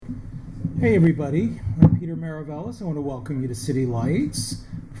Hey everybody, I'm Peter Maravellis. I want to welcome you to City Lights.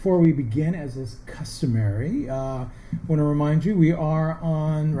 Before we begin, as is customary, I want to remind you we are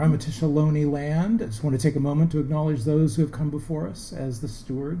on Ramatisha Ohlone land. I just want to take a moment to acknowledge those who have come before us as the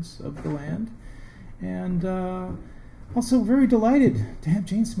stewards of the land. And also very delighted to have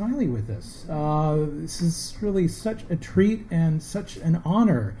Jane Smiley with us. This is really such a treat and such an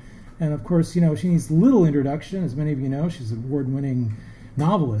honor. And of course, you know, she needs little introduction. As many of you know, she's an award-winning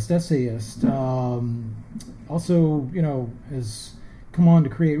novelist, essayist, also, you know, has come on to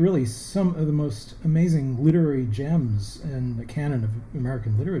create really some of the most amazing literary gems in the canon of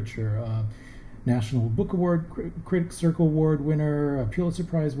American literature. National Book Award, Critics Circle Award winner, a Pulitzer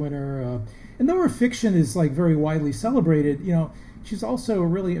Prize winner. And though her fiction is like very widely celebrated, you know, she's also a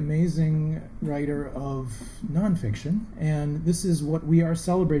really amazing writer of nonfiction. And this is what we are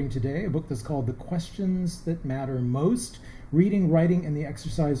celebrating today, a book that's called The Questions That Matter Most: Reading, Writing, and the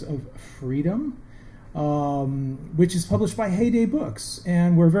Exercise of Freedom, which is published by Heyday Books.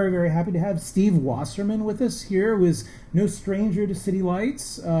 And we're very, very happy to have Steve Wasserman with us here, who is no stranger to City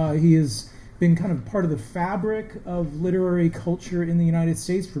Lights. He has been kind of part of the fabric of literary culture in the United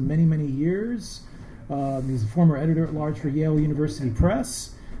States for many, many years. He's a former editor-at-large for Yale University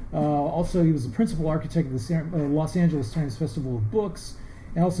Press. Also, he was the principal architect of the Los Angeles Times Festival of Books,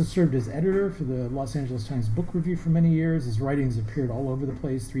 and also served as editor for the Los Angeles Times Book Review for many years. His writings appeared all over the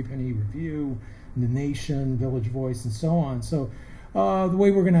place: Threepenny Review, The Nation, Village Voice, and so on. So the way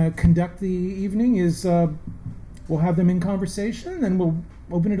we're going to conduct the evening is we'll have them in conversation, and we'll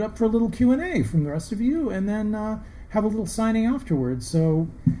open it up for a little Q&A from the rest of you, and then have a little signing afterwards. So,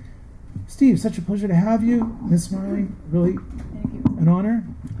 Steve, such a pleasure to have you. Ms. Smiley, really Thank you. An honor.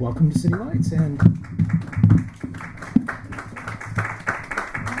 Welcome to City Lights. And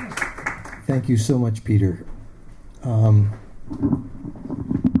thank you so much, Peter. I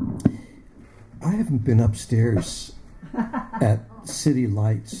haven't been upstairs at City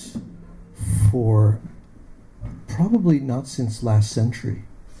Lights for probably not since last century.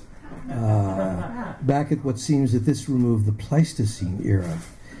 Back at what seems at this room of the Pleistocene era.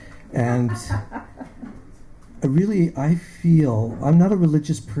 And I feel, I'm not a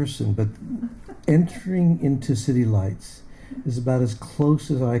religious person, but entering into City Lights is about as close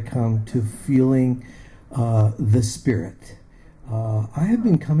as I come to feeling the spirit. I have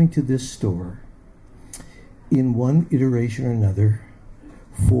been coming to this store in one iteration or another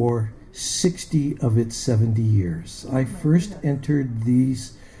for 60 of its 70 years. I first entered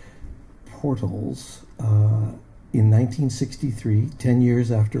these portals in 1963, 10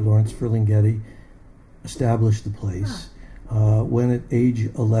 years after Lawrence Ferlinghetti established the place. When at age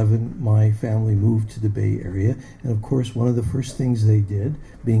 11, my family moved to the Bay Area. And of course, one of the first things they did,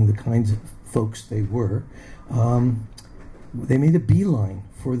 being the kinds of folks they were, they made a beeline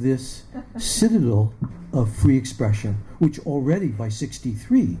for this citadel of free expression, which already by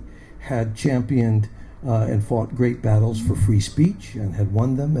 63 had championed and fought great battles for free speech and had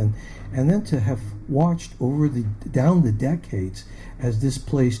won them. And then to have watched down the decades as this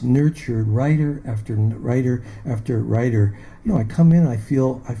place nurtured writer after writer after writer. You know, I come in, I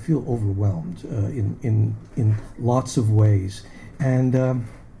feel overwhelmed in lots of ways. And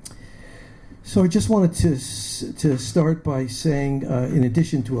so I just wanted to start by saying, in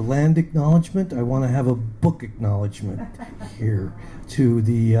addition to a land acknowledgement, I want to have a book acknowledgement here to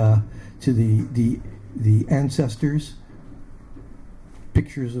the ancestors,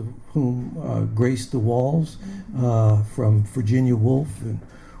 pictures of whom grace the walls, from Virginia Woolf and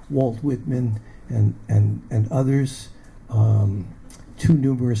Walt Whitman and others, too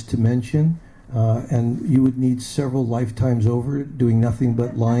numerous to mention. And you would need several lifetimes over doing nothing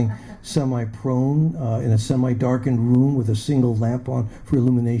but lying semi-prone in a semi-darkened room with a single lamp on for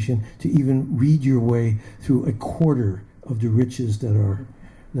illumination to even read your way through a quarter of the riches that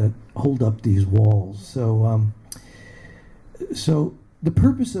hold up these walls. So the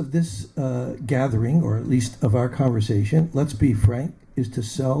purpose of this gathering, or at least of our conversation, let's be frank, is to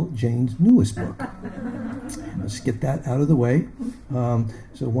sell Jane's newest book. Let's get that out of the way.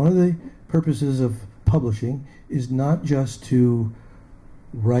 So one of the purposes of publishing is not just to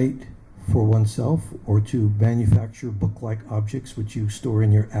write for oneself or to manufacture book-like objects which you store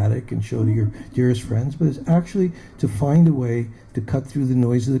in your attic and show to your dearest friends, but it's actually to find a way to cut through the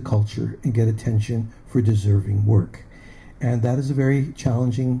noise of the culture and get attention for deserving work. And that is a very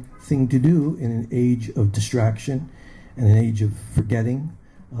challenging thing to do in an age of distraction and an age of forgetting,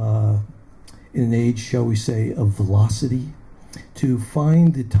 in an age, shall we say, of velocity, to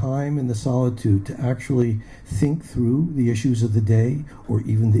find the time and the solitude to actually think through the issues of the day or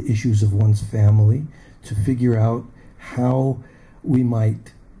even the issues of one's family, to figure out how we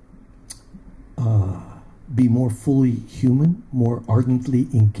might be more fully human, more ardently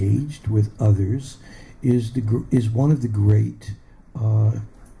engaged with others, is one of the great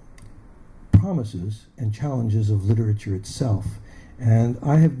promises and challenges of literature itself. And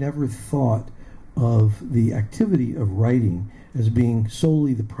I have never thought of the activity of writing as being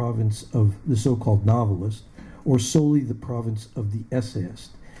solely the province of the so-called novelist or solely the province of the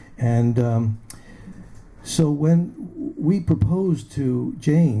essayist. And so when we proposed to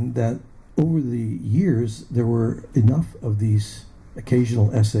Jane that over the years there were enough of these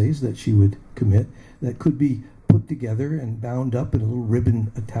occasional essays that she would commit that could be put together and bound up and a little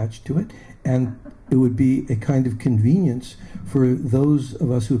ribbon attached to it, and it would be a kind of convenience for those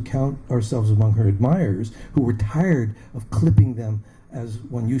of us who count ourselves among her admirers, who were tired of clipping them as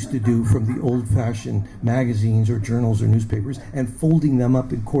one used to do from the old-fashioned magazines or journals or newspapers, and folding them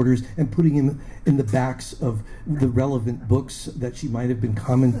up in quarters and putting them in the backs of the relevant books that she might have been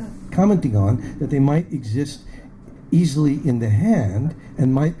commenting on, that they might exist easily in the hand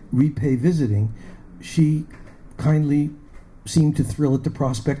and might repay visiting. She kindly seemed to thrill at the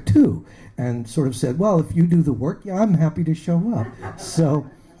prospect too, and sort of said, well, if you do the work, yeah, I'm happy to show up. So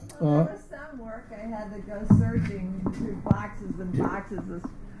there was some work I had to go searching through boxes and boxes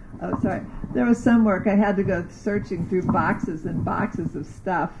of, there was some work I had to go searching through boxes and boxes of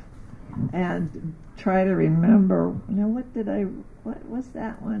stuff and try to remember, what was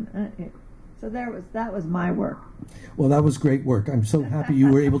that one? So that was my work. Well, that was great work. I'm so happy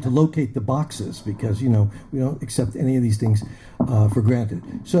you were able to locate the boxes, because, we don't accept any of these things for granted.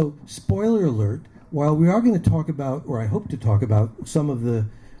 So, spoiler alert, while we are going to talk about, or I hope to talk about, some of the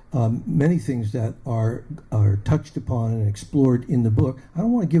many things that are touched upon and explored in the book, I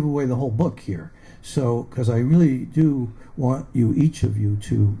don't want to give away the whole book here. So, because I really do want each of you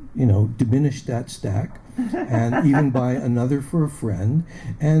to, diminish that stack and even buy another for a friend.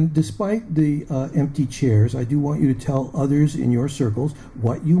 And despite the empty chairs, I do want you to tell others in your circles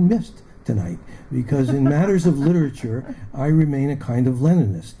what you missed tonight. Because in matters of literature, I remain a kind of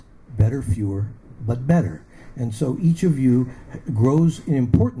Leninist. Better, fewer, but better. And so each of you grows in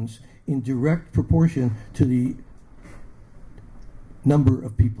importance in direct proportion to the number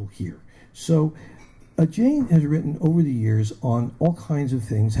of people here. So Jane has written over the years on all kinds of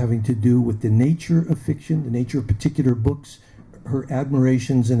things having to do with the nature of fiction, the nature of particular books, her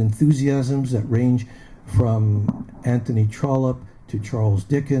admirations and enthusiasms that range from Anthony Trollope to Charles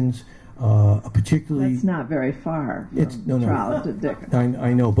Dickens, particularly... That's not very far from Trollope to Dickens.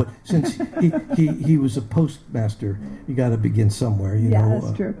 I know, but since he was a postmaster, you got to begin somewhere, Yeah,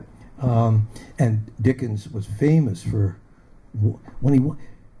 that's true. And Dickens was famous for when he...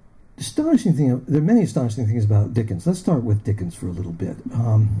 Astonishing thing. There are many astonishing things about Dickens. Let's start with Dickens for a little bit.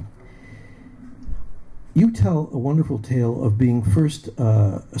 You tell a wonderful tale of being first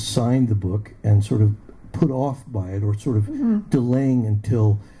assigned the book and sort of put off by it, or sort of delaying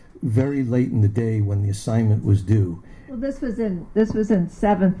until very late in the day when the assignment was due. Well, this was in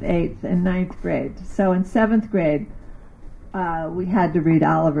 7th, 8th, and 9th grade. So in 7th grade, we had to read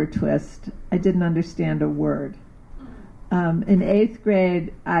Oliver Twist. I didn't understand a word. In 8th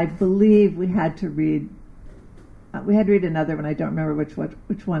grade, I believe we had to read another one. I don't remember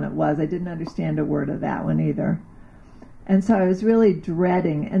which one it was. I didn't understand a word of that one either. And so I was really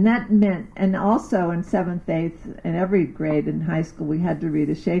dreading. And that meant, and also in 7th, 8th, and every grade in high school, we had to read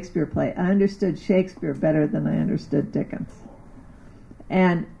a Shakespeare play. I understood Shakespeare better than I understood Dickens.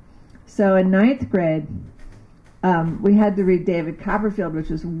 And so in 9th grade, we had to read David Copperfield, which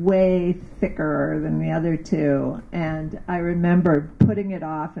was way thicker than the other two. And I remember putting it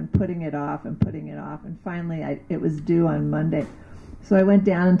off and putting it off and putting it off. And finally, it was due on Monday. So I went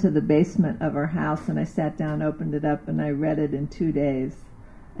down into the basement of our house, and I sat down, opened it up, and I read it in 2 days.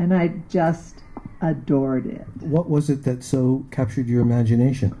 And I just adored it. What was it that so captured your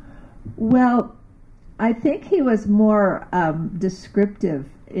imagination? Well, I think he was more descriptive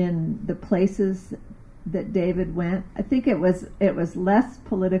in the places that David went. I think it was less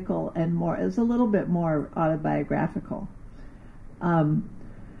political and more, it was a little bit more autobiographical.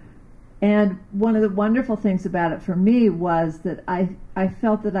 And one of the wonderful things about it for me was that I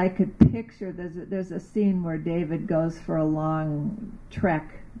felt that I could picture, there's a scene where David goes for a long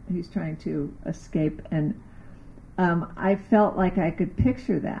trek. He's trying to escape, and I felt like I could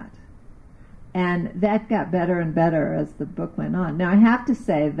picture that. And that got better and better as the book went on. Now, I have to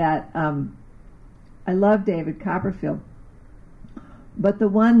say that I love David Copperfield, but the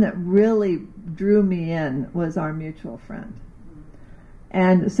one that really drew me in was Our Mutual Friend.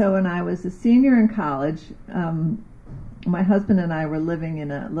 And so when I was a senior in college, my husband and I were living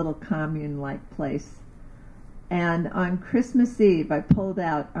in a little commune-like place, And on Christmas Eve, I pulled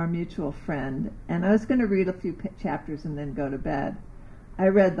out Our Mutual Friend, and I was going to read a few chapters and then go to bed. I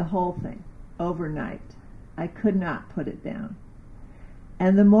read the whole thing overnight. I could not put it down.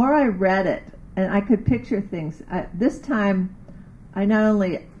 And the more I read it, and I could picture things, this time I not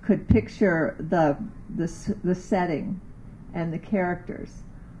only could picture the setting and the characters,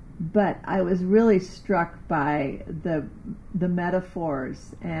 but I was really struck by the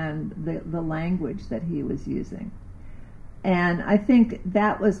metaphors and the language that he was using. And I think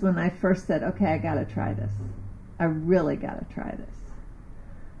that was when I first said, okay, I got to try this. I really got to try this.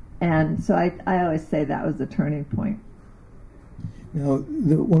 And so I always say that was the turning point. Now,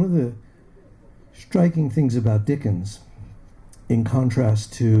 one of the striking things about Dickens, in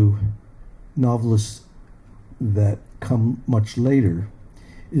contrast to novelists that come much later,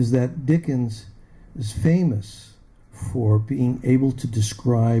 is that Dickens is famous for being able to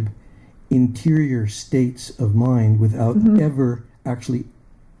describe interior states of mind without ever actually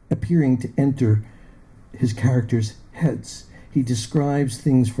appearing to enter his characters' heads. He describes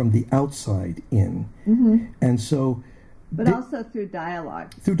things from the outside in. And so... But also through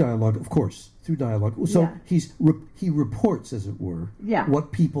dialogue. Through dialogue, of course. Through dialogue. So he reports, as it were,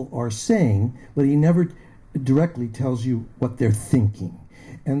 what people are saying, but he never directly tells you what they're thinking.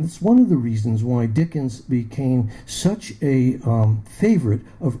 And it's one of the reasons why Dickens became such a favorite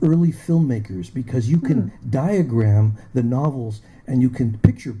of early filmmakers, because you can diagram the novels and you can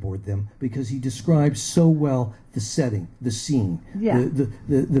picture board them, because he describes so well the setting, the scene,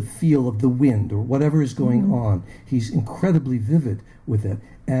 the feel of the wind or whatever is going on. He's incredibly vivid with it.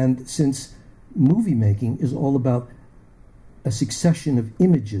 And since movie making is all about a succession of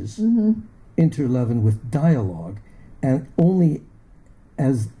images interleavened with dialogue, and only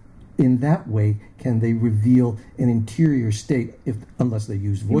as in that way can they reveal an interior state, unless they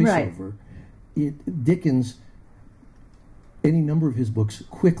use voiceover. Dickens, any number of his books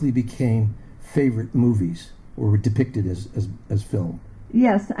quickly became favorite movies or were depicted as film.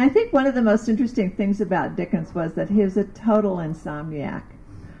 Yes, I think one of the most interesting things about Dickens was that he was a total insomniac.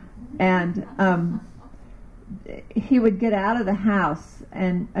 And he would get out of the house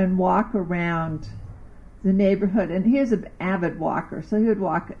and walk around the neighborhood, and he was an avid walker, so he would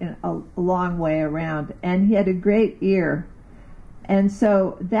walk a long way around, and he had a great ear, and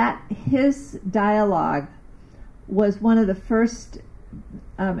so that his dialogue was one of the first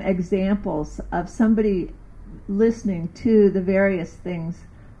examples of somebody listening to the various things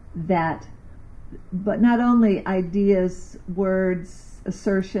that, but not only ideas, words,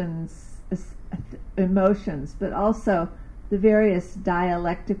 assertions, emotions, but also the various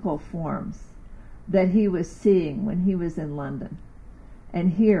dialectical forms that he was seeing when he was in London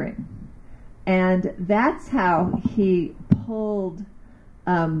and hearing. And that's how he pulled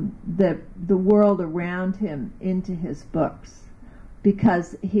the world around him into his books,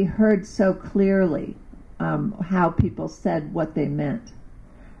 because he heard so clearly how people said what they meant.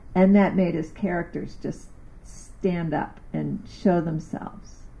 And that made his characters just stand up and show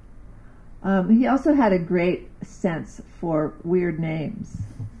themselves. He also had a great sense for weird names.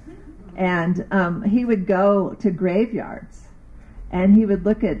 And he would go to graveyards, and he would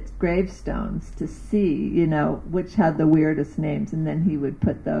look at gravestones to see, which had the weirdest names, and then he would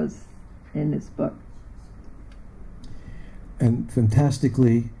put those in his book. And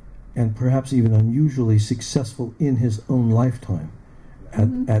fantastically, and perhaps even unusually successful in his own lifetime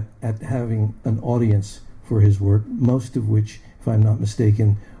at having an audience for his work, most of which, if I'm not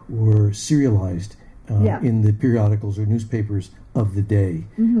mistaken, were serialized in the periodicals or newspapers of the day,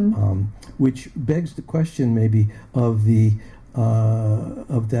 which begs the question maybe of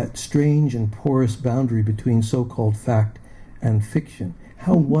that strange and porous boundary between so-called fact and fiction.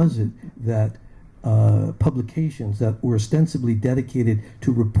 How was it that publications that were ostensibly dedicated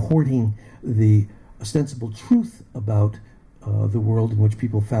to reporting the ostensible truth about the world in which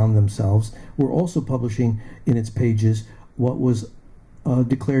people found themselves were also publishing in its pages what was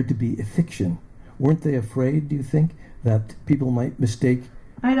declared to be a fiction? Weren't they afraid, do you think, that people might mistake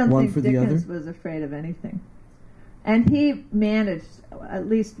one for the other? I don't think Dickens was afraid of anything. And he managed at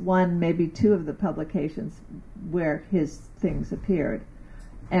least one, maybe two of the publications where his things appeared.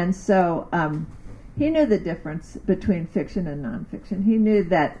 And so he knew the difference between fiction and nonfiction. He knew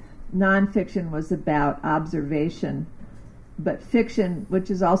that nonfiction was about observation, but fiction, which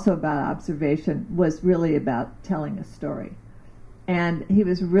is also about observation, was really about telling a story. And he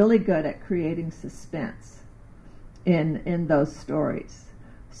was really good at creating suspense in those stories.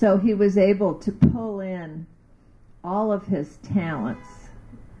 So he was able to pull in all of his talents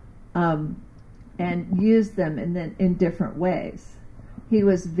and use them in different ways. He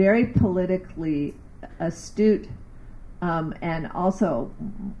was very politically astute and also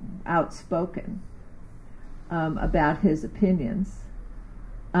outspoken about his opinions.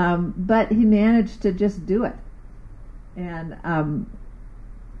 But he managed to just do it. And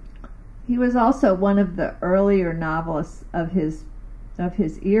he was also one of the earlier novelists of his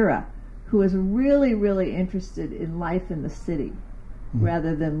era who was really, really interested in life in the city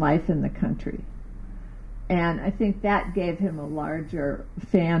rather than life in the country. And I think that gave him a larger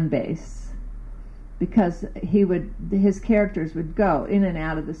fan base because his characters would go in and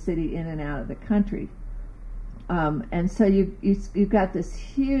out of the city, in and out of the country. And so you've got this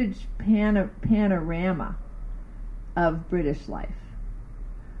huge panorama of British life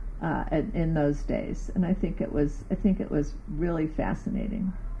in those days, and I think it was really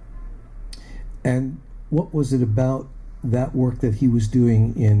fascinating. And what was it about that work that he was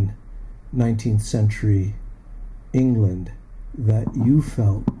doing in 19th century England that you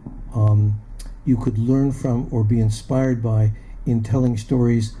felt you could learn from or be inspired by in telling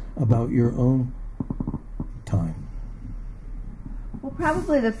stories about your own time? Well,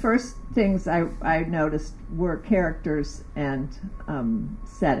 probably the first things I noticed were characters and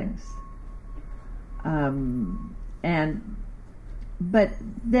settings. But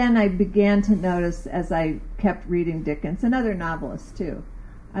then I began to notice, as I kept reading Dickens and other novelists too,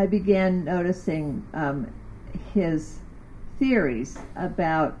 I began noticing his theories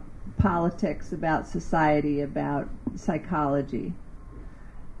about politics, about society, about psychology.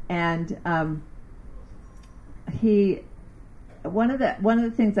 And one of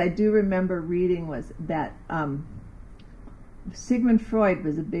the things I do remember reading was that Sigmund Freud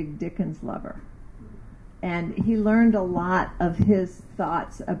was a big Dickens lover. And he learned a lot of his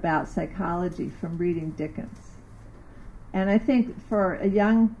thoughts about psychology from reading Dickens. And I think for a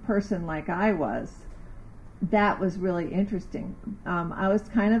young person like I was, that was really interesting. I was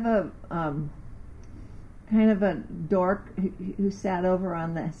kind of a dork who sat over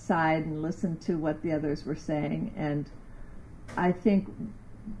on the side and listened to what the others were saying. And I think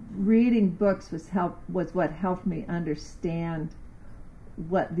reading books was what helped me understand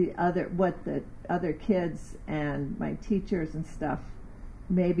what the other kids and my teachers and stuff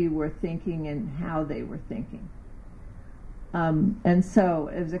maybe were thinking and how they were thinking. And so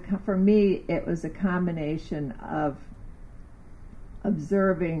for me, it was a combination of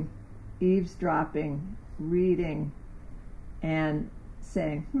observing, eavesdropping, reading, and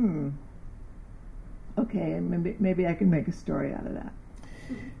saying, okay, maybe I can make a story out of that.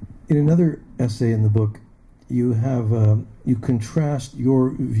 In another essay in the book, you have you contrast your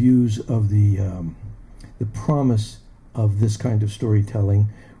views of the promise of this kind of storytelling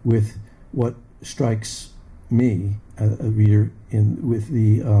with what strikes me, a reader, with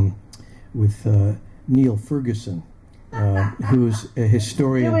Neil Ferguson, who's a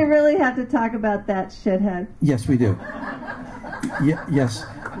historian. Do we really have to talk about that shithead? Yes, we do. Yes,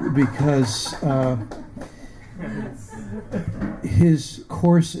 because his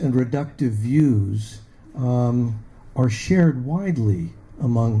coarse and reductive views are shared widely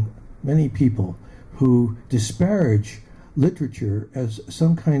among many people who disparage literature as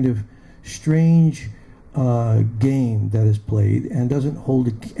some kind of strange game that is played and doesn't hold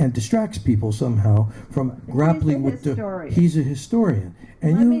it, and distracts people somehow from grappling with he's a historian.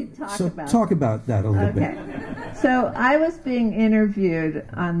 And Let me talk about that a little bit. So I was being interviewed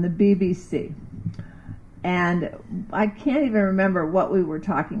on the BBC, and I can't even remember what we were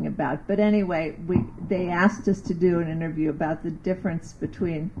talking about. But anyway, they asked us to do an interview about the difference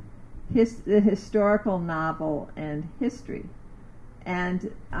between the historical novel and history.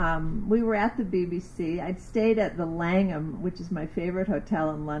 And we were at the BBC. I'd stayed at the Langham, which is my favorite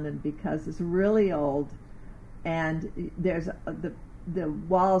hotel in London because it's really old, and there's the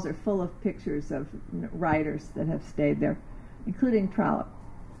walls are full of pictures of writers that have stayed there, including Trollope.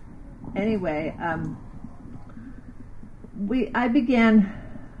 Anyway, he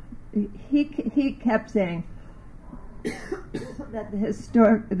kept saying that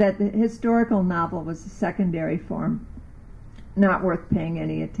the historical novel was a secondary form, not worth paying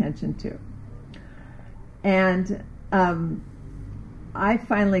any attention to. And I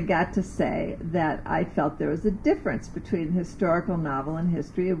finally got to say that I felt there was a difference between historical novel and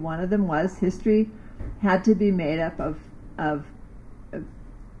history, and one of them was history had to be made up of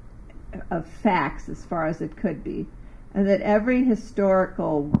facts as far as it could be, and that every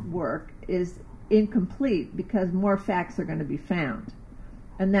historical work is incomplete because more facts are going to be found,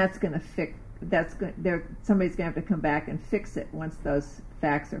 and that's going to fix. Somebody's going to have to come back and fix it once those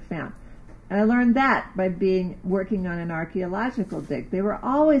facts are found. And I learned that by working on an archaeological dig. They were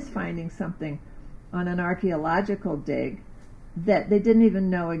always finding something on an archaeological dig that they didn't even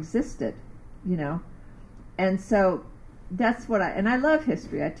know existed, And so that's what and I love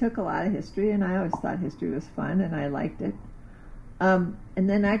history. I took a lot of history, and I always thought history was fun, and I liked it. And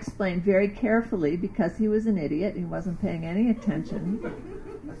then I explained very carefully, because he was an idiot, he wasn't paying any attention.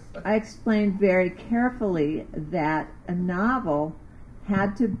 I explained very carefully that a novel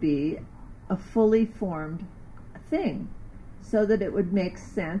had to be a fully formed thing so that it would make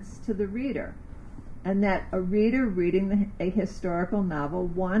sense to the reader. And that a reader reading a historical novel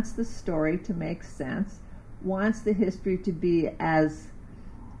wants the story to make sense, wants the history to be as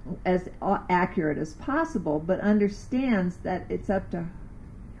accurate as possible, but understands that it's up to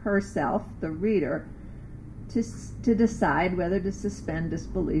herself, the reader, to decide whether to suspend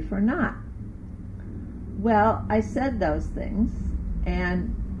disbelief or not. Well, I said those things,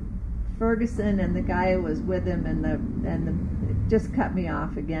 and Ferguson and the guy who was with him it just cut me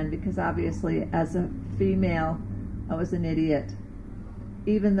off again, because obviously as a female I was an idiot,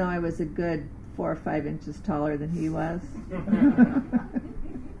 even though I was a good 4 or 5 inches taller than he was.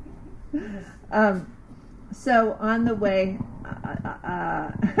 So on the way,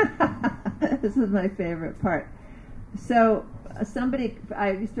 this is my favorite part. So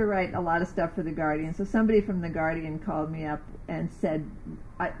I used to write a lot of stuff for The Guardian, so somebody from The Guardian called me up and said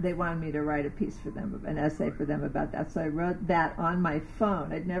they wanted me to write a piece for them, an essay for them about that. So I wrote that on my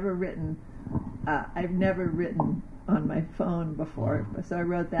phone. I've never written on my phone before, so I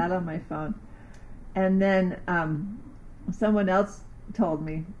wrote that on my phone. And then someone else told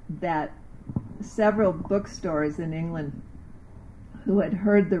me that several bookstores in England who had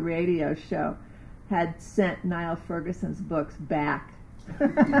heard the radio show had sent Niall Ferguson's books back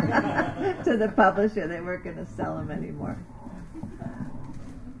to the publisher. They weren't going to sell them anymore.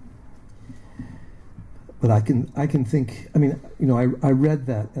 But I can think. I mean, I read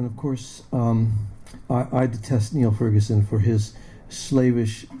that, and of course, I detest Neil Ferguson for his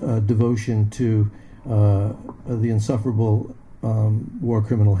slavish devotion to the insufferable war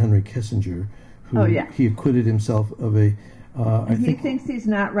criminal Henry Kissinger, who he acquitted himself of a. He thinks he's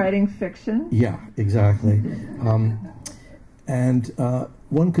not writing fiction. Yeah, exactly. And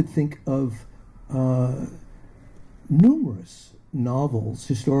one could think of numerous novels,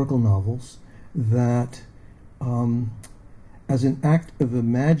 historical novels, that as an act of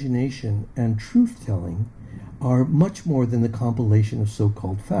imagination and truth-telling are much more than the compilation of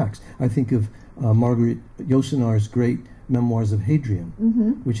so-called facts. I think of Margaret Yourcenar's great Memoirs of Hadrian,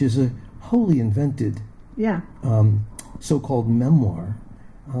 which is a wholly invented so-called memoir,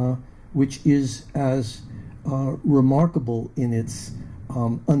 which is as remarkable in its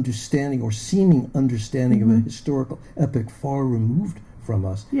understanding or seeming understanding of a historical epic far removed from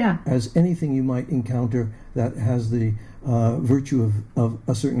us as anything you might encounter that has the virtue of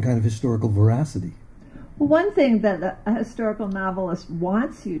a certain kind of historical veracity. Well, one thing that a historical novelist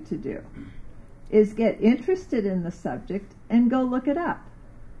wants you to do is get interested in the subject and go look it up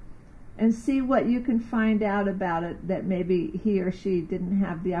and see what you can find out about it that maybe he or she didn't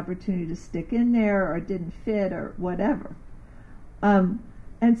have the opportunity to stick in there or didn't fit or whatever.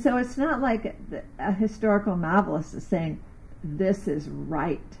 And so it's not like a historical novelist is saying, this is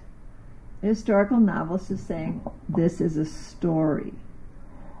right. A historical novelist is saying, this is a story.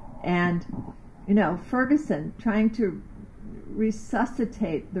 And, Ferguson trying to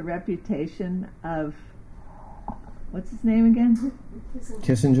resuscitate the reputation of, what's his name again?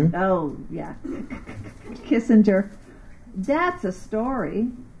 Kissinger? Oh, yeah. Kissinger. That's a story,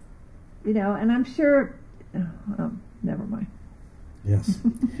 and I'm sure, never mind. Yes.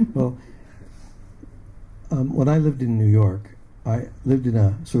 Well, when I lived in New York, I lived in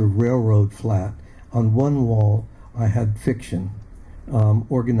a sort of railroad flat. On one wall, I had fiction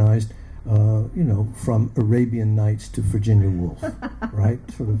organized, from Arabian Nights to Virginia Woolf, right?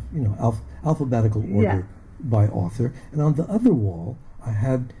 Sort of, alphabetical order by author. And on the other wall, I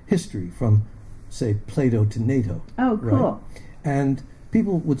had history from, say, Plato to NATO. Oh, cool. Right? And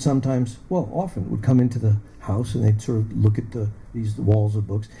people would often would come into the house and they'd sort of look at these walls of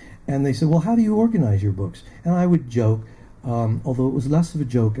books, and they said, well, how do you organize your books? And I would joke, although it was less of a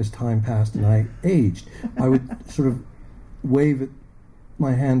joke as time passed and I aged, I would sort of wave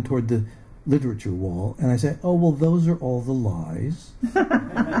my hand toward the literature wall, and I say, oh, well, those are all the lies.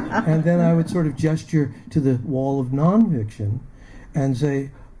 And then I would sort of gesture to the wall of nonfiction and say,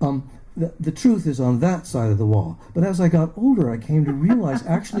 the truth is on that side of the wall. But as I got older, I came to realize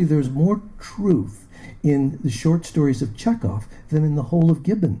actually there's more truth in the short stories of Chekhov than in the whole of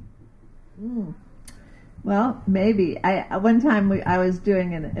Gibbon. Well, maybe. One time I was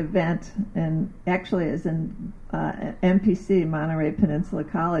doing an event, and actually it was in MPC, Monterey Peninsula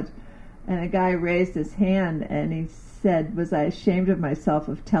College, And a guy raised his hand and he said, was I ashamed of myself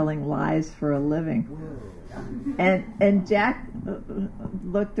of telling lies for a living? And Jack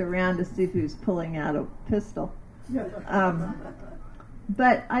looked around to see if he was pulling out a pistol.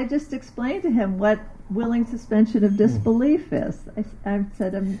 But I just explained to him what willing suspension of disbelief is. I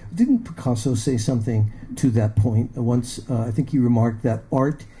said, Didn't Picasso say something to that point? Once, I think he remarked that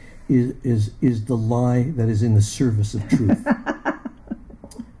art is the lie that is in the service of truth.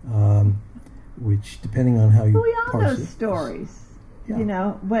 Which, depending on how you we all parse know it, stories. Yeah. You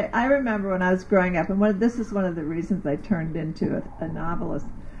know, but I remember when I was growing up, and this is one of the reasons I turned into a novelist.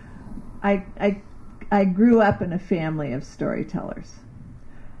 I grew up in a family of storytellers.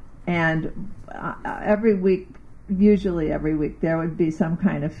 And usually every week, there would be some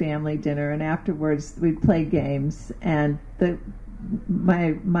kind of family dinner, and afterwards we'd play games. And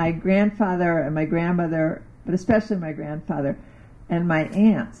my grandfather and my grandmother, but especially my grandfather, and my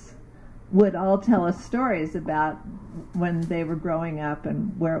aunts would all tell us stories about when they were growing up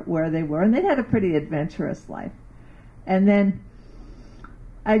and where they were. And they'd had a pretty adventurous life. And then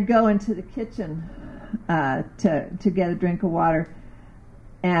I'd go into the kitchen to get a drink of water,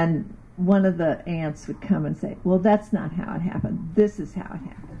 and one of the aunts would come and say, well, that's not how it happened. This is how it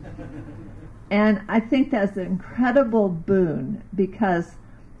happened. And I think that's an incredible boon, because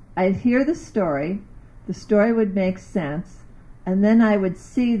I'd hear the story would make sense, and then I would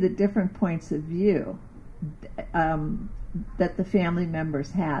see the different points of view that the family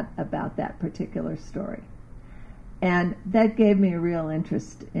members had about that particular story. And that gave me a real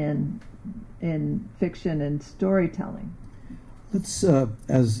interest in fiction and storytelling. Let's,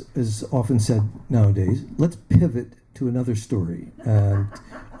 as is often said nowadays, let's pivot to another story. And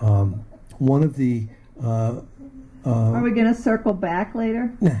one of the... Are we going to circle back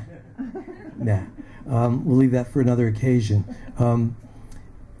later? Nah. We'll leave that for another occasion.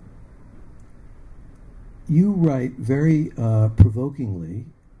 You write very provokingly,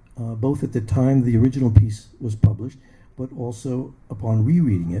 both at the time the original piece was published, but also upon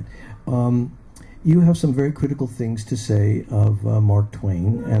rereading it. You have some very critical things to say of Mark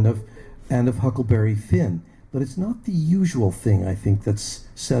Twain and of Huckleberry Finn, but it's not the usual thing, I think, that's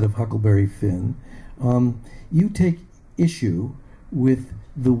said of Huckleberry Finn. You take issue with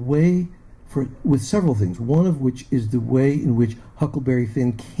the way, with several things, one of which is the way in which Huckleberry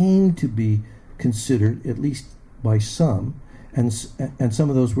Finn came to be considered, at least by some, and some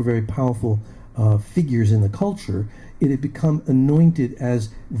of those were very powerful figures in the culture. It had become anointed as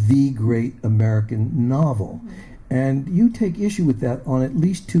the great American novel. And you take issue with that on at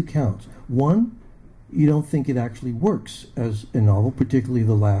least two counts. One, you don't think it actually works as a novel, particularly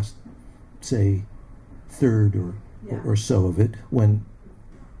the last, say, third or so of it, when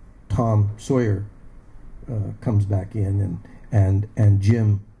Tom Sawyer comes back in and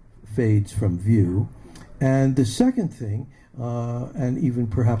Jim fades from view. And the second thing, and even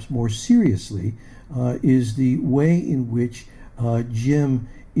perhaps more seriously, is the way in which Jim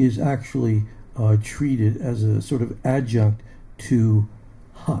is actually treated as a sort of adjunct to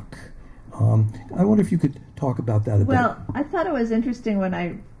Huck. I wonder if you could talk about that a bit. Well, I thought it was interesting when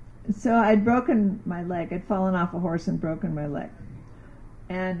I'd broken my leg. I'd fallen off a horse and broken my leg.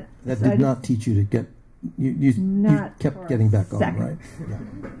 And that so did not teach you to get, you kept getting back on, right?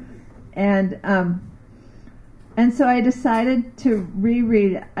 Yeah. And so I decided to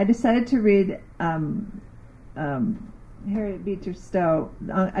read Harriet Beecher Stowe.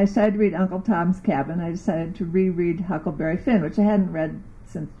 I decided to read Uncle Tom's Cabin. I decided to reread Huckleberry Finn, which I hadn't read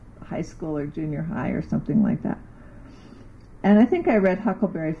since high school or junior high or something like that. And I think I read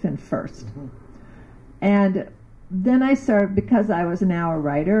Huckleberry Finn first. Mm-hmm. And then I started, because I was now a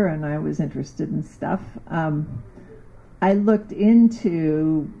writer and I was interested in stuff, I looked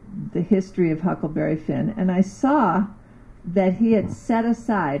into the history of Huckleberry Finn, and I saw that he had set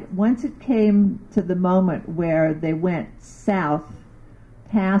aside, once it came to the moment where they went south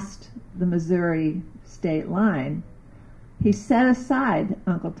past the Missouri state line, he set aside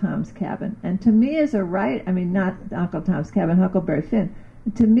Uncle Tom's Cabin. And to me as a writer, I mean, not Uncle Tom's Cabin, Huckleberry Finn,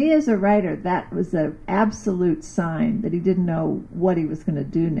 to me as a writer, that was an absolute sign that he didn't know what he was going to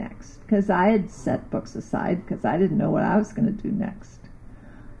do next. Because I had set books aside because I didn't know what I was going to do next.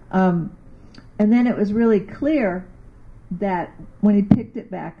 And then it was really clear that when he picked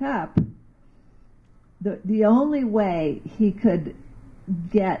it back up, the only way he could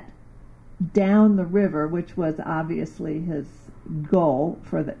get down the river, which was obviously his goal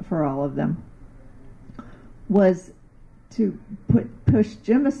for all of them, was to push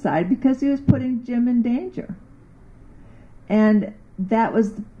Jim aside, because he was putting Jim in danger. And that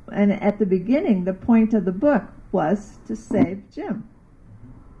was, and at the beginning, the point of the book was to save Jim.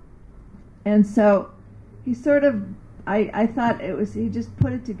 And so he sort of, I thought it was, he just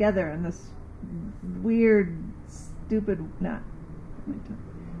put it together in this weird, stupid,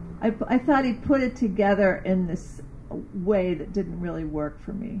 I thought he put it together in this way that didn't really work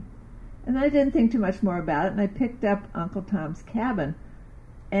for me. And I didn't think too much more about it, and I picked up Uncle Tom's Cabin.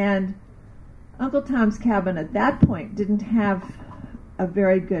 And Uncle Tom's Cabin at that point didn't have a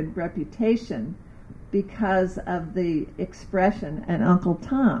very good reputation because of the expression "and Uncle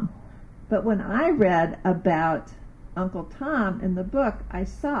Tom." But when I read about Uncle Tom in the book, I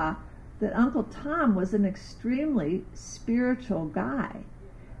saw that Uncle Tom was an extremely spiritual guy.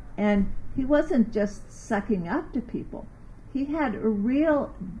 And he wasn't just sucking up to people. He had a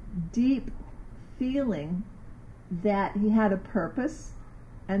real deep feeling that he had a purpose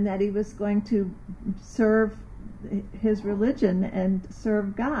and that he was going to serve his religion and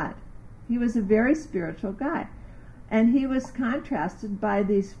serve God. He was a very spiritual guy. And he was contrasted by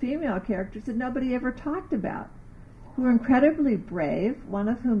these female characters that nobody ever talked about, who were incredibly brave, one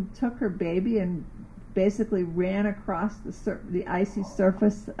of whom took her baby and basically ran across the icy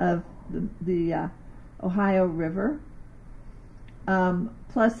surface of the Ohio River.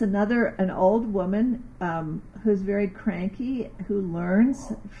 Plus an old woman who's very cranky, who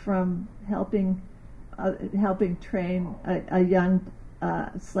learns from helping train a young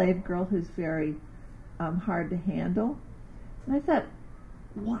slave girl who's very hard to handle. And I thought,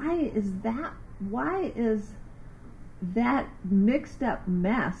 why is that mixed up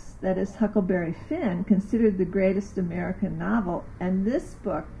mess that is Huckleberry Finn considered the greatest American novel, and this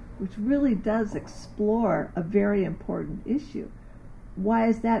book, which really does explore a very important issue, why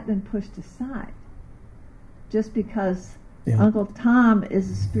has that been pushed aside? Just because Uncle Tom is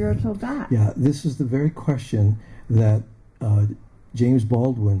a spiritual guy. Yeah, this is the very question that James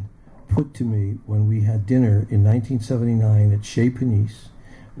Baldwin put to me when we had dinner in 1979 at Chez Panisse,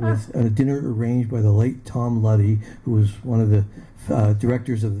 with a dinner arranged by the late Tom Luddy, who was one of the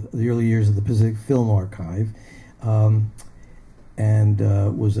directors of the early years of the Pacific Film Archive, and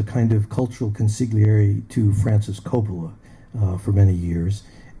was a kind of cultural consigliere to Francis Coppola for many years.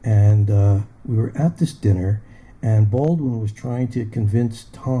 And we were at this dinner, and Baldwin was trying to convince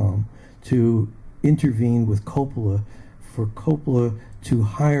Tom to intervene with Coppola for Coppola to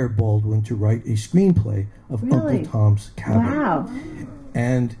hire Baldwin to write a screenplay of Uncle Tom's Cabin. Wow.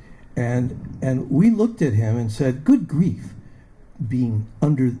 And we looked at him and said, good grief, being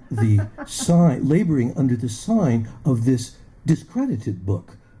under the sign, laboring under the sign of this discredited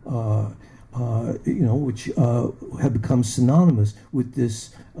book, which had become synonymous with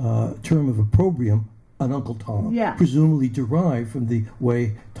this term of opprobrium, an Uncle Tom, presumably derived from the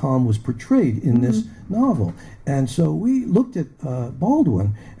way Tom was portrayed in this novel. And so we looked at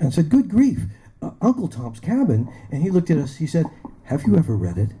Baldwin and said, good grief, Uncle Tom's Cabin. And he looked at us, he said, have you ever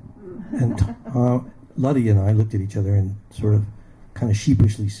read it? And Luddy and I looked at each other and sort of kind of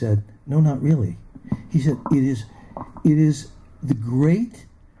sheepishly said, no, not really. He said, it is the great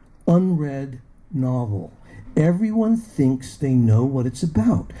unread novel. Everyone thinks they know what it's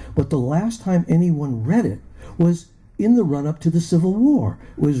about, but the last time anyone read it was in the run-up to the Civil War.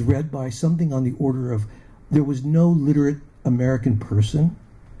 It was read by something on the order of, there was no literate American person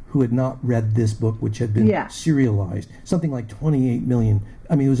who had not read this book, which had been serialized, something like 28 million.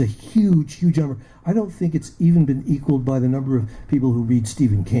 I mean, it was a huge, huge number. I don't think it's even been equaled by the number of people who read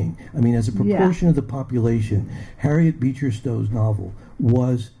Stephen King. I mean, as a proportion of the population, Harriet Beecher Stowe's novel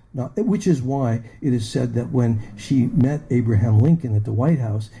was not, which is why it is said that when she met Abraham Lincoln at the White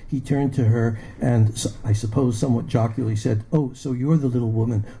House, he turned to her and, I suppose somewhat jocularly, said, oh, so you're the little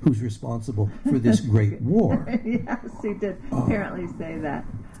woman who's responsible for this great war. Yes, he did apparently say that.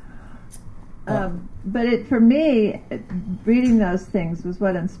 But for me, reading those things was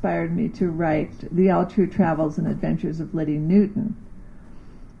what inspired me to write The All True Travels and Adventures of Liddy Newton.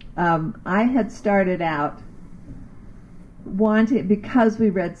 I had started out wanting, because we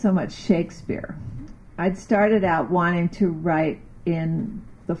read so much Shakespeare, I'd started out wanting to write in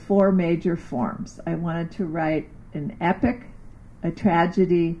the four major forms. I wanted to write an epic, a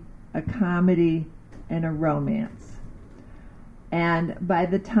tragedy, a comedy, and a romance. And by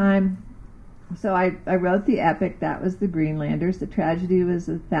the time... So I wrote the epic, that was The Greenlanders. The tragedy was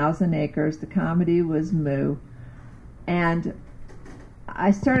 1,000 Acres. The comedy was Moo. And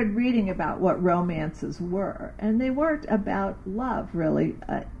I started reading about what romances were. And they weren't about love, really,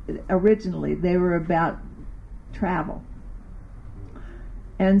 originally. They were about travel.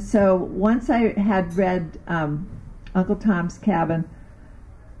 And so once I had read Uncle Tom's Cabin,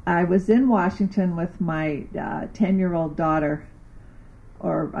 I was in Washington with my 10-year-old daughter,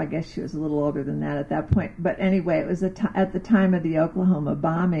 or I guess she was a little older than that at that point. But anyway, it was at the time of the Oklahoma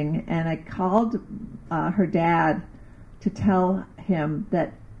bombing, and I called her dad to tell him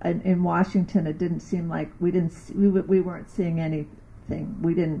that in Washington it didn't seem like we weren't seeing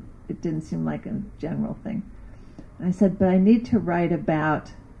anything. It didn't seem like a general thing. And I said, but I need to write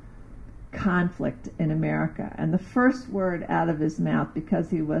about conflict in America. And the first word out of his mouth, because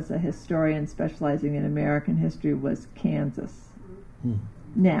he was a historian specializing in American history, was Kansas.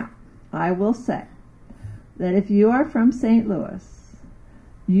 Now, I will say that if you are from St. Louis,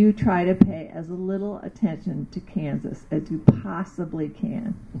 you try to pay as little attention to Kansas as you possibly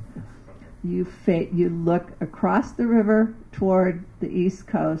can. You look across the river toward the East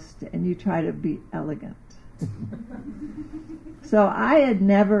Coast, and you try to be elegant. So I had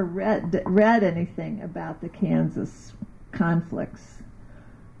never read anything about the Kansas conflicts,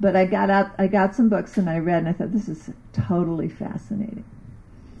 but I got some books and I read, and I thought, this is totally fascinating.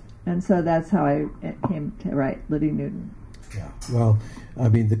 And so that's how I came to write Liddy Newton. Yeah. Well, I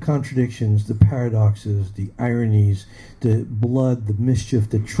mean, the contradictions, the paradoxes, the ironies, the blood, the mischief,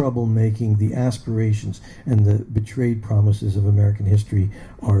 the troublemaking, the aspirations, and the betrayed promises of American history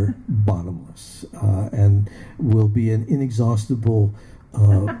are bottomless and will be an inexhaustible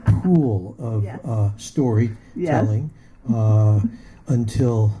pool of Yes. storytelling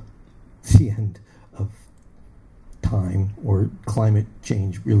until the end of time, or climate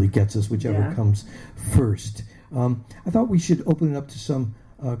change really gets us, whichever comes first. I thought we should open it up to some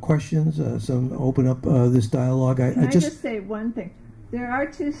questions, open up this dialogue. Can I just say one thing? There are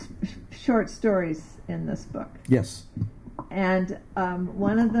two short stories in this book. Yes. And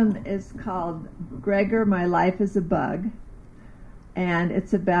one of them is called Gregor, My Life is a Bug. And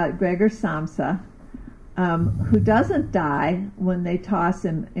it's about Gregor Samsa, who doesn't die when they toss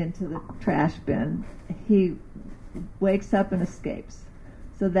him into the trash bin. He wakes up and escapes.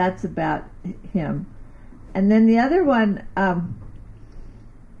 So that's about him. And then the other one,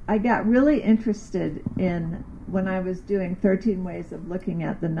 I got really interested in when I was doing 13 Ways of Looking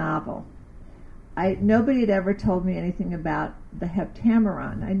at the Novel. Nobody had ever told me anything about the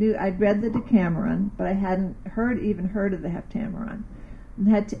Heptameron. I'd read the Decameron, but I hadn't even heard of the Heptameron. And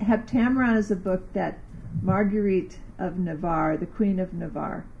Heptameron is a book that Marguerite of Navarre, the Queen of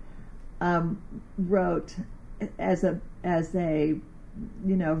Navarre, wrote as a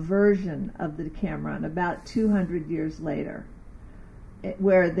version of the Decameron about 200 years later,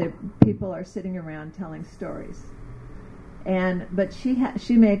 where the people are sitting around telling stories. But she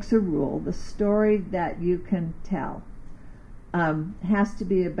makes a rule: the story that you can tell has to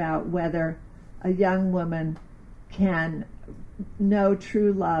be about whether a young woman can know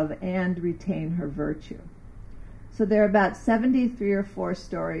true love and retain her virtue. So there are about 73 or 4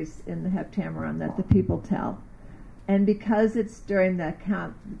 stories in the Heptameron that the people tell. And because it's during the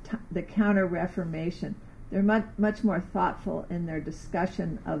Counter-Reformation, they're much more thoughtful in their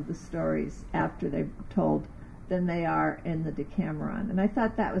discussion of the stories after they're told than they are in the Decameron. And I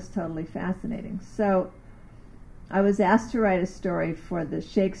thought that was totally fascinating. So I was asked to write a story for the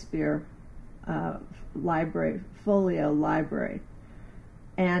Shakespeare Folio Library.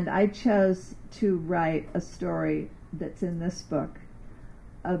 And I chose to write a story that's in this book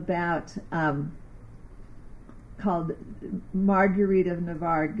about... called Marguerite of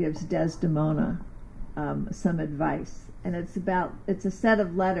Navarre Gives Desdemona some advice. And it's a set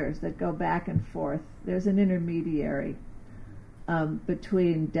of letters that go back and forth. There's an intermediary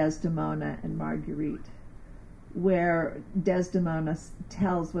between Desdemona and Marguerite, where Desdemona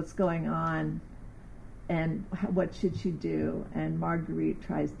tells what's going on and what should she do, and Marguerite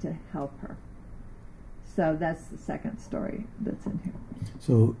tries to help her. So that's the second story that's in here.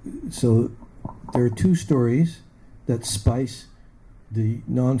 So there are 2 stories that spice the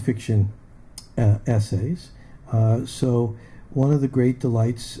nonfiction essays. So one of the great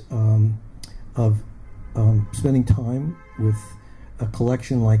delights of spending time with a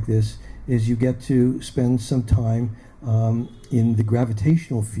collection like this is you get to spend some time in the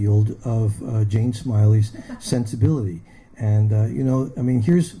gravitational field of Jane Smiley's sensibility. And,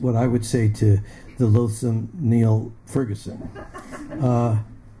 here's what I would say to the loathsome Neil Ferguson.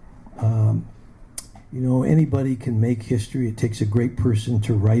 Anybody can make history. It takes a great person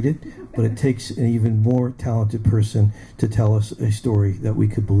to write it, but it takes an even more talented person to tell us a story that we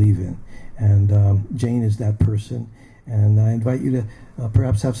could believe in. And Jane is that person. And I invite you to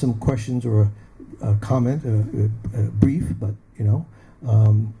perhaps have some questions or a comment, brief, but,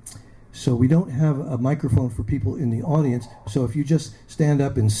 so we don't have a microphone for people in the audience. So if you just stand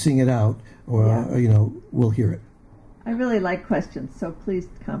up and sing it out, or, we'll hear it. I really like questions, so please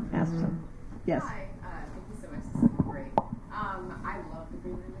come ask them. Yes. Hi, thank you so much. This is great. I love the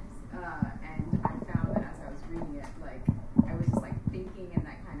Greenlanders, and I found that as I was reading it, like I was just like thinking in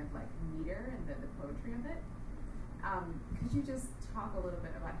that kind of like meter and the poetry of it. Could you just talk a little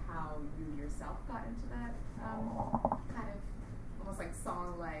bit about how you yourself got into that kind of almost like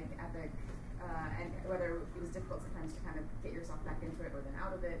song-like epic, and whether it was difficult sometimes to kind of get yourself back into it or then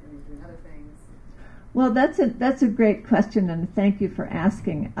out of it when you're doing other things? Well, that's a great question, and thank you for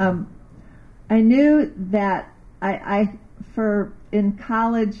asking. I knew that in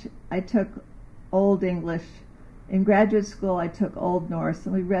college I took Old English. In graduate school I took Old Norse,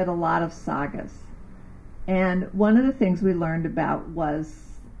 and we read a lot of sagas. And one of the things we learned about was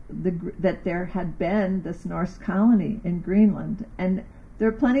that there had been this Norse colony in Greenland, and there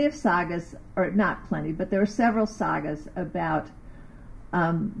are plenty of sagas, or not plenty, but there were several sagas about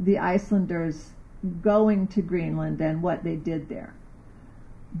the Icelanders going to Greenland and what they did there.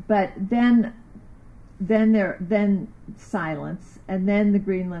 But then silence, and then the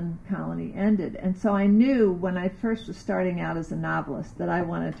Greenland colony ended. And so I knew when I first was starting out as a novelist that I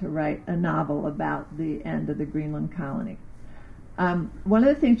wanted to write a novel about the end of the Greenland colony. One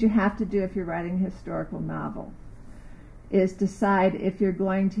of the things you have to do if you're writing a historical novel is decide if you're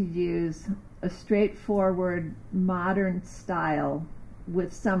going to use a straightforward modern style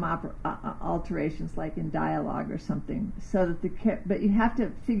with some alterations, like in dialogue or something, so that but you have to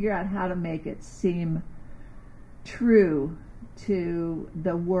figure out how to make it seem true to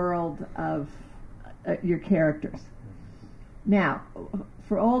the world of your characters. Now,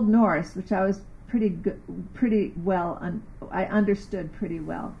 for Old Norse, which I was I understood pretty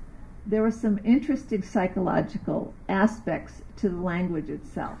well, there were some interesting psychological aspects to the language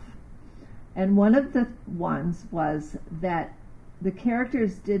itself. And one of the ones was that the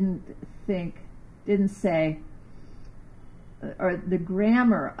characters didn't say, or the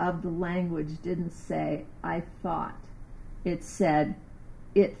grammar of the language didn't say, I thought. It said,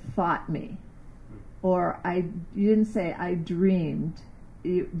 it thought me. Or you didn't say, I dreamed.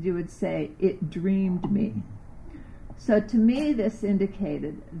 You would say, it dreamed me. So to me, this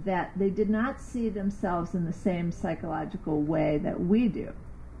indicated that they did not see themselves in the same psychological way that we do.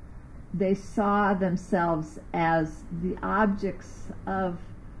 They saw themselves as the objects of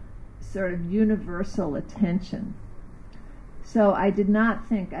sort of universal attention. So I did not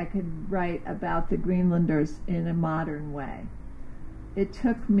think I could write about the Greenlanders in a modern way. It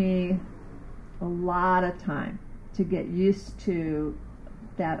took me a lot of time to get used to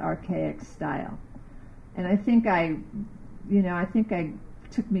that archaic style. And I think I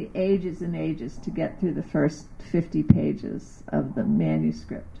took me ages and ages to get through the first 50 pages of the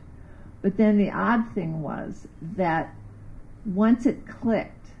manuscript. But then the odd thing was that once it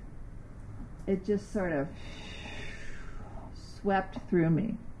clicked, it just sort of swept through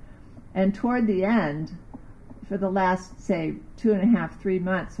me. And toward the end, for the last, say, 2.5, 3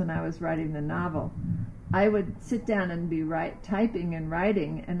 months when I was writing the novel, I would sit down and be typing and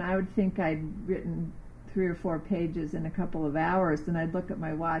writing, and I would think I'd written 3 or 4 pages in a couple of hours, and I'd look at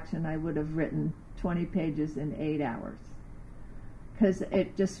my watch and I would have written 20 pages in 8 hours. Because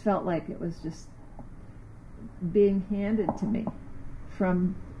it just felt like it was just being handed to me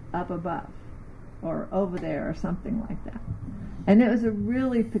from up above or over there or something like that. And it was a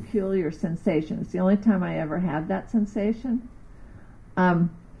really peculiar sensation. It's the only time I ever had that sensation.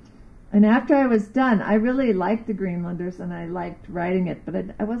 And after I was done, I really liked the Greenlanders and I liked writing it, but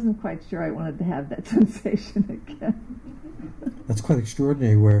I wasn't quite sure I wanted to have that sensation again. That's quite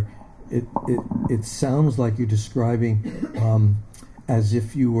extraordinary, where it sounds like you're describing as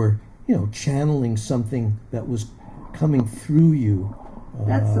if you were, channeling something that was coming through you.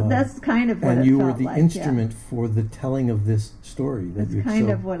 That's kind of what it felt like. And you were the instrument for the telling of this story. That's kind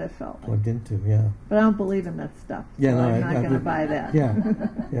of what it felt like. Plugged into, yeah. But I don't believe in that stuff. Yeah, so no, I'm not going to buy that. Yeah,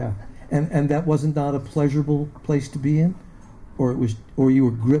 yeah. And that wasn't not a pleasurable place to be in? Or you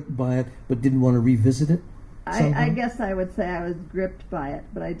were gripped by it but didn't want to revisit it? I guess I would say I was gripped by it,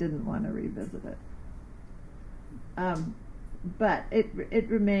 but I didn't want to revisit it. But it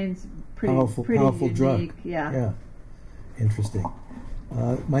remains pretty powerful unique. drug. Yeah. Interesting.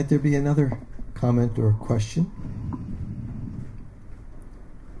 Might there be another comment or question?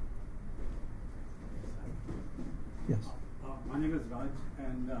 Yes. My name is Raj,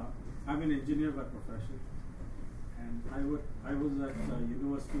 and I'm an engineer by profession. And I was at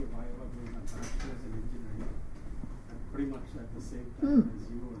University of Iowa doing a bachelor's in engineering, and pretty much at the same time as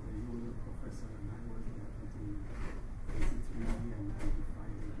you were there. You were a professor, and I was there between 83 and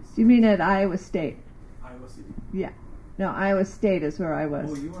 95. Do you mean at Iowa State? Iowa City. Yeah. No, Iowa State is where I was.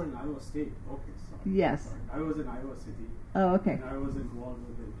 Oh, you were in Iowa State. Okay, sorry. Yes. Sorry. I was in Iowa City. Oh, okay. And I was involved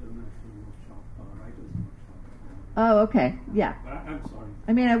with the international workshop, writers workshop. Oh, okay, yeah. But I'm sorry.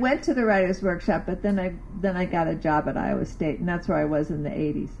 I mean, I went to the writers' workshop, but then I got a job at Iowa State, and that's where I was in the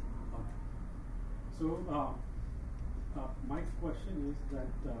 80s. Okay. So, my question is that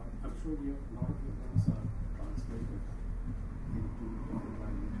I'm sure you have a lot of your books are translated into different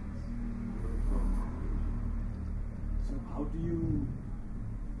languages. So, how do you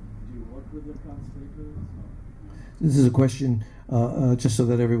work with the translators? This is a question, just so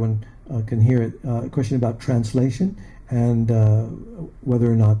that everyone can hear it, a question about translation and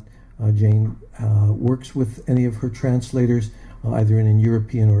whether or not Jane works with any of her translators, either in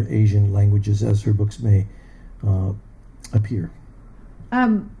European or Asian languages, as her books may appear.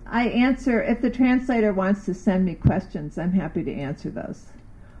 I answer, if the translator wants to send me questions, I'm happy to answer those.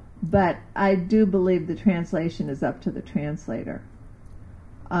 But I do believe the translation is up to the translator.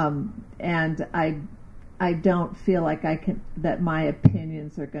 And I don't feel like that my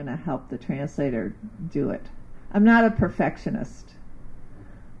opinions are going to help the translator do it. I'm not a perfectionist.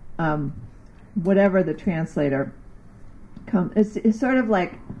 Whatever the translator it's sort of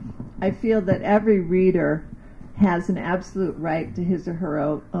like I feel that every reader has an absolute right to his or her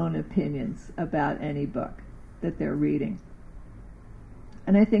own opinions about any book that they're reading.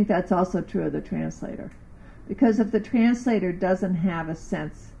 And I think that's also true of the translator. Because if the translator doesn't have a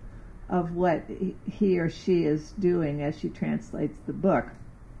sense of what he or she is doing as she translates the book,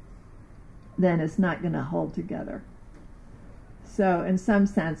 then it's not going to hold together. So in some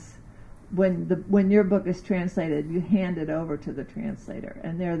sense, when your book is translated, you hand it over to the translator,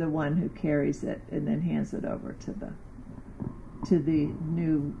 and they're the one who carries it and then hands it over to the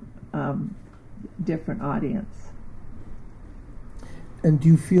new different audience. And do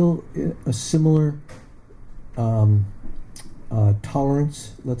you feel a similar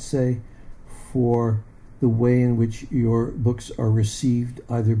tolerance, let's say, for the way in which your books are received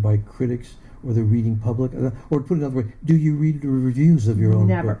either by critics or the reading public? Or to put it another way, do you read the reviews of your own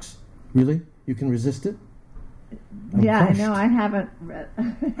Never. books? Really? You can resist it? Yeah, crushed. I know. I haven't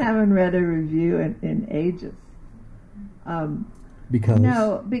read a review in ages. Because?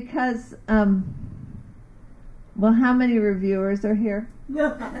 No, because well, how many reviewers are here?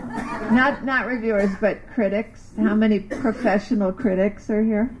 Not reviewers, but critics. How many professional critics are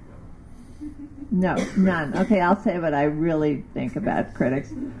here? No, none. Okay, I'll say what I really think about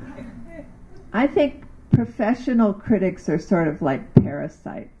critics. I think professional critics are sort of like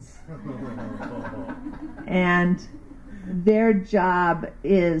parasites. And their job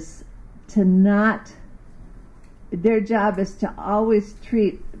is to always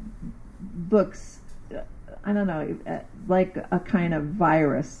treat books, I don't know, like a kind of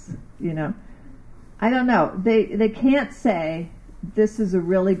virus, you know. I don't know. They can't say, this is a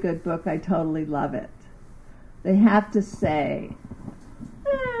really good book, I totally love it. They have to say,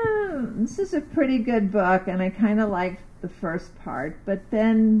 this is a pretty good book, and I kind of liked the first part, but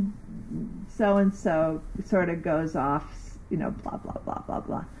then so-and-so sort of goes off, you know, blah, blah, blah, blah,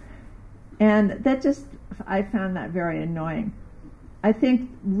 blah. And that just, I found that very annoying. I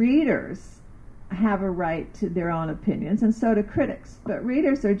think readers have a right to their own opinions, and so do critics. But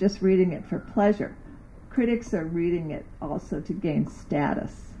readers are just reading it for pleasure. Critics are reading it also to gain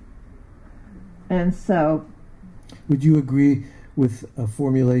status. And so... Would you agree with a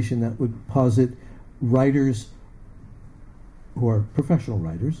formulation that would posit writers who are professional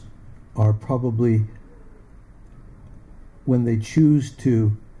writers are probably, when they choose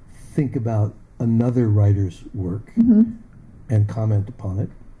to think about another writer's work and comment upon it,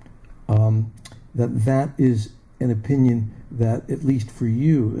 that is an opinion that, at least for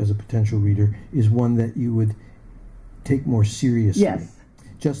you as a potential reader, is one that you would take more seriously. Yes.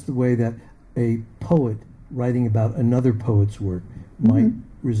 Just the way that a poet writing about another poet's work might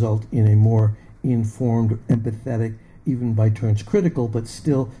result in a more informed, empathetic, even by turns critical, but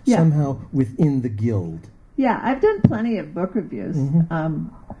still somehow within the guild. Yeah, I've done plenty of book reviews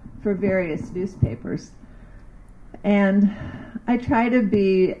for various newspapers. And I try to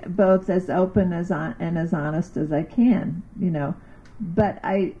be both as open and as honest as I can, you know. But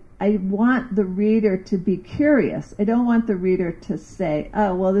I want the reader to be curious. I don't want the reader to say,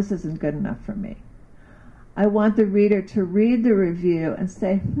 oh, well, this isn't good enough for me. I want the reader to read the review and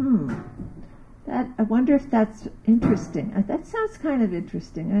say, I wonder if that's interesting. That sounds kind of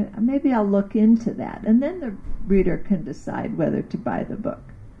interesting. Maybe I'll look into that. And then the reader can decide whether to buy the book.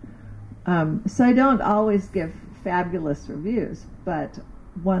 So I don't always give fabulous reviews, but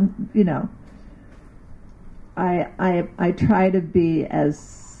one, you know, I try to be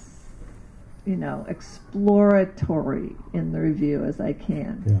as, you know, exploratory in the review as I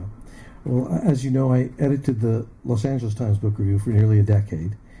can. Yeah. Well, as you know, I edited the Los Angeles Times Book Review for nearly a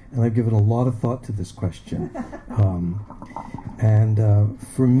decade, and I've given a lot of thought to this question.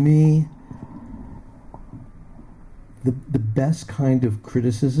 For me, the best kind of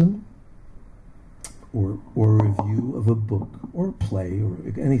criticism or review of a book or a play or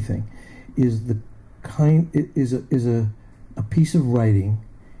anything is a piece of writing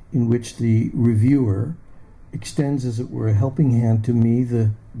in which the reviewer extends, as it were, a helping hand to me,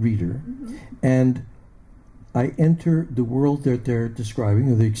 the reader, and I enter the world that they're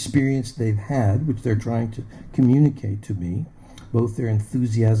describing, or the experience they've had, which they're trying to communicate to me, both their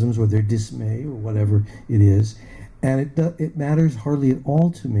enthusiasms or their dismay or whatever it is. And it matters hardly at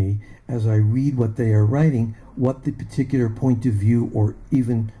all to me as I read what they are writing, what the particular point of view or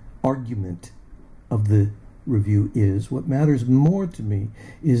even argument of the review is. What matters more to me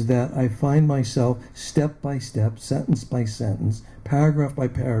is that I find myself step by step, sentence by sentence, paragraph by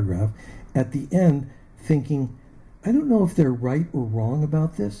paragraph, at the end thinking, I don't know if they're right or wrong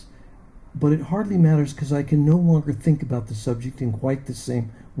about this, but it hardly matters because I can no longer think about the subject in quite the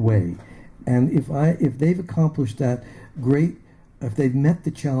same way. And if they've accomplished that, great. If they've met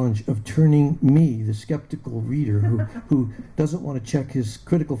the challenge of turning me, the skeptical reader who doesn't want to check his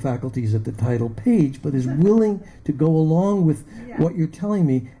critical faculties at the title page, but is willing to go along with what you're telling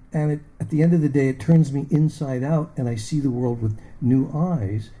me, and at the end of the day, it turns me inside out, and I see the world with new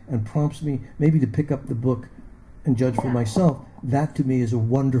eyes, and prompts me maybe to pick up the book and judge for myself. That, to me, is a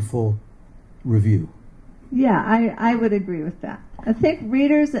wonderful review. Yeah, I would agree with that. I think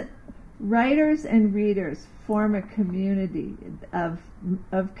writers and readers form a community of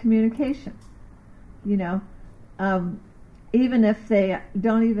communication. You know, even if they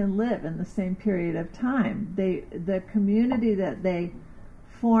don't even live in the same period of time, the community that they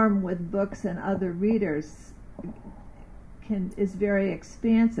form with books and other readers is very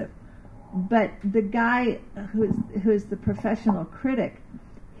expansive. But the guy who's the professional critic,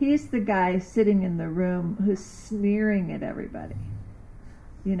 he's the guy sitting in the room who's sneering at everybody.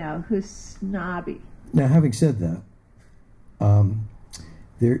 You know, who's snobby. Now, having said that,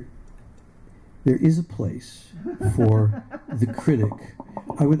 there is a place for the critic.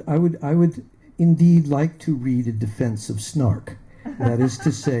 I would indeed like to read a defense of snark. That is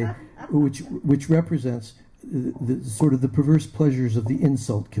to say, which represents the sort of the perverse pleasures of the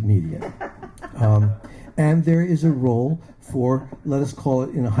insult comedian. And there is a role for, let us call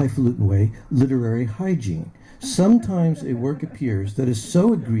it in a highfalutin way, literary hygiene. Sometimes a work appears that is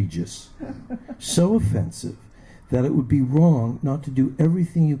so egregious, so offensive, that it would be wrong not to do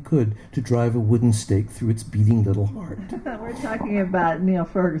everything you could to drive a wooden stake through its beating little heart. We're talking about Neil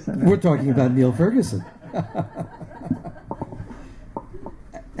Ferguson. Right? We're talking about Neil Ferguson.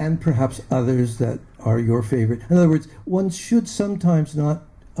 And perhaps others that are your favorite. In other words, one should sometimes not...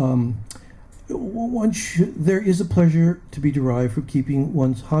 there is a pleasure to be derived from keeping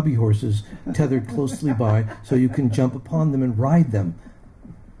one's hobby horses tethered closely by so you can jump upon them and ride them.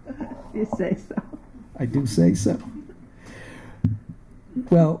 You say so. I do say so.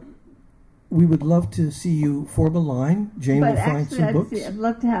 Well, we would love to see you form a line. Jane will find some books. I'd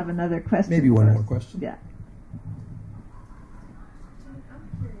love to have another question. Maybe one more question. Yeah. I'm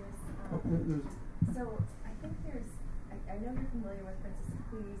curious. So I think I know you're familiar with Princess of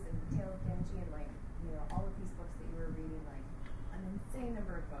Cleves and Tale of Genji and all of these books that you were reading, like an insane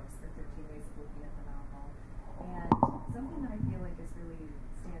number of books for 13 Ways of Looking at the Novel. And something that I feel like really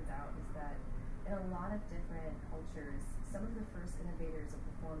stands out is that in a lot of different cultures, some of the first innovators of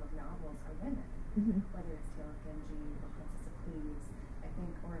the form of novels are women. Whether it's Tale of Genji or Princess of Cleves. I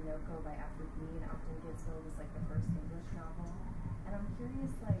think Orinoco by After Bean often gets billed as like the first English novel. And I'm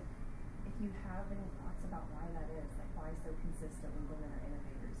curious, like, if you have any thoughts about why that is, like why so consistently women are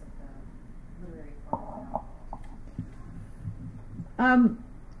innovators of the literary form of novel.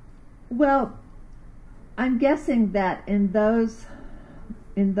 Well, I'm guessing that in those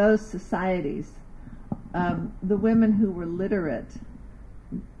societies, the women who were literate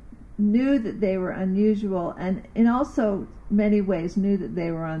knew that they were unusual, and in also many ways knew that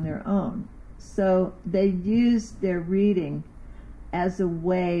they were on their own. So they used their reading as a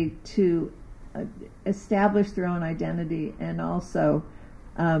way to establish their own identity and also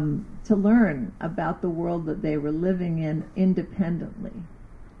to learn about the world that they were living in independently.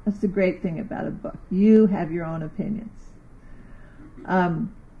 That's the great thing about a book. You have your own opinions.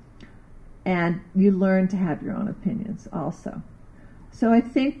 And you learn to have your own opinions also. So I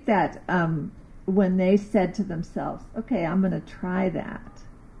think that when they said to themselves, okay, I'm going to try that,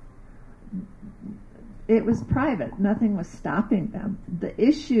 it was private. Nothing was stopping them. The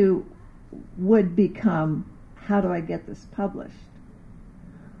issue would become, how do I get this published?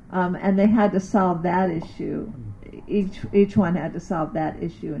 And they had to solve that issue. Each one had to solve that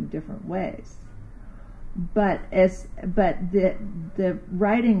issue in different ways. But the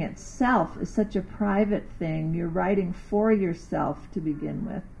writing itself is such a private thing. You're writing for yourself to begin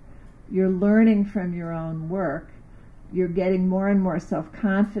with. You're learning from your own work. You're getting more and more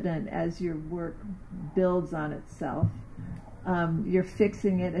self-confident as your work builds on itself. You're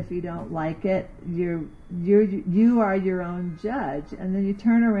fixing it if you don't like it. You are your own judge, and then you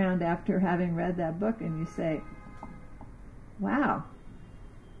turn around after having read that book and you say, "Wow,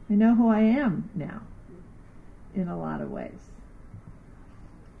 I know who I am now." In a lot of ways.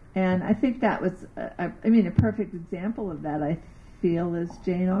 And I think that was, a perfect example of that, I feel, is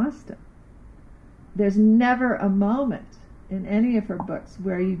Jane Austen. There's never a moment in any of her books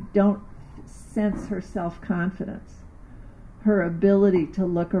where you don't sense her self-confidence, her ability to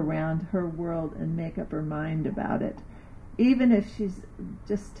look around her world and make up her mind about it, even if she's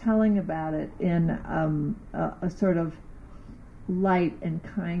just telling about it in a sort of light and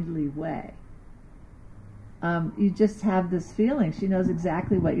kindly way. You just have this feeling. She knows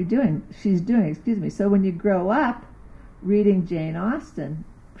exactly what she's doing. So when you grow up reading Jane Austen,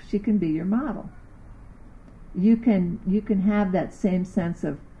 she can be your model. You can have that same sense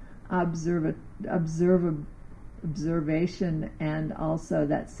of observation and also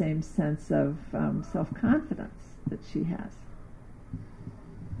that same sense of self-confidence that she has.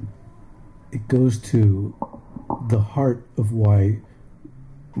 It goes to the heart of why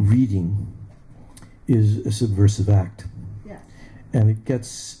reading is a subversive act. Yes. And it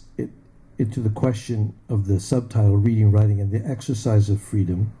gets into the question of the subtitle, Reading, Writing, and the Exercise of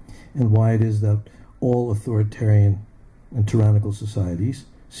Freedom, and why it is that all authoritarian and tyrannical societies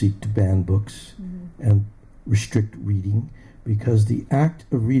seek to ban books and restrict reading, because the act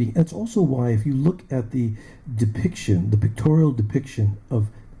of reading, and it's also why if you look at the depiction, the pictorial depiction of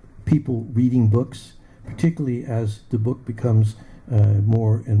people reading books, particularly as the book becomes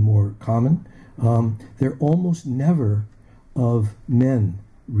more and more common, they're almost never of men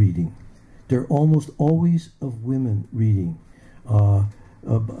reading. They're almost always of women reading by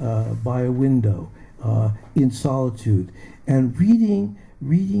a window, in solitude. And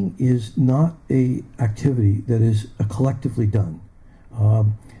reading is not a activity that is collectively done.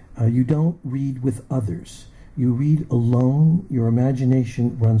 You don't read with others. You read alone. Your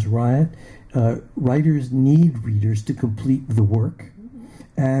imagination runs riot. Writers need readers to complete the work.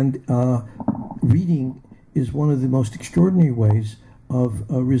 And reading is one of the most extraordinary ways of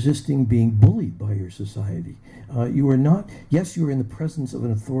resisting being bullied by your society. You are not, yes, you are in the presence of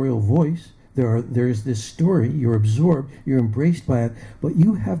an authorial voice. There is this story, you're absorbed, you're embraced by it, but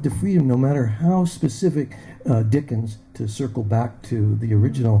you have the freedom, no matter how specific Dickens, to circle back to the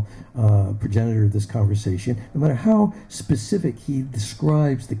original progenitor of this conversation, no matter how specific he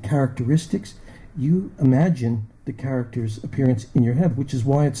describes the characteristics, you imagine the character's appearance in your head, which is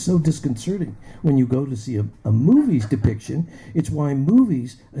why it's so disconcerting when you go to see a movie's depiction. It's why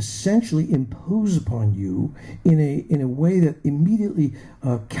movies essentially impose upon you in a way that immediately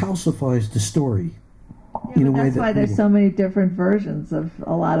calcifies the story. Yeah, but that's why there's so many different versions of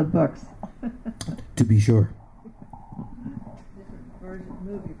a lot of books. To be sure.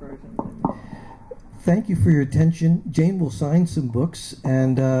 Movie versions. Thank you for your attention. Jane will sign some books,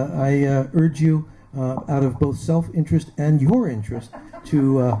 and I urge you, out of both self-interest and your interest,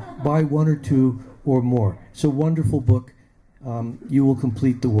 to buy one or two or more. It's a wonderful book. You will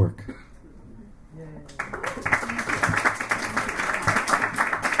complete the work.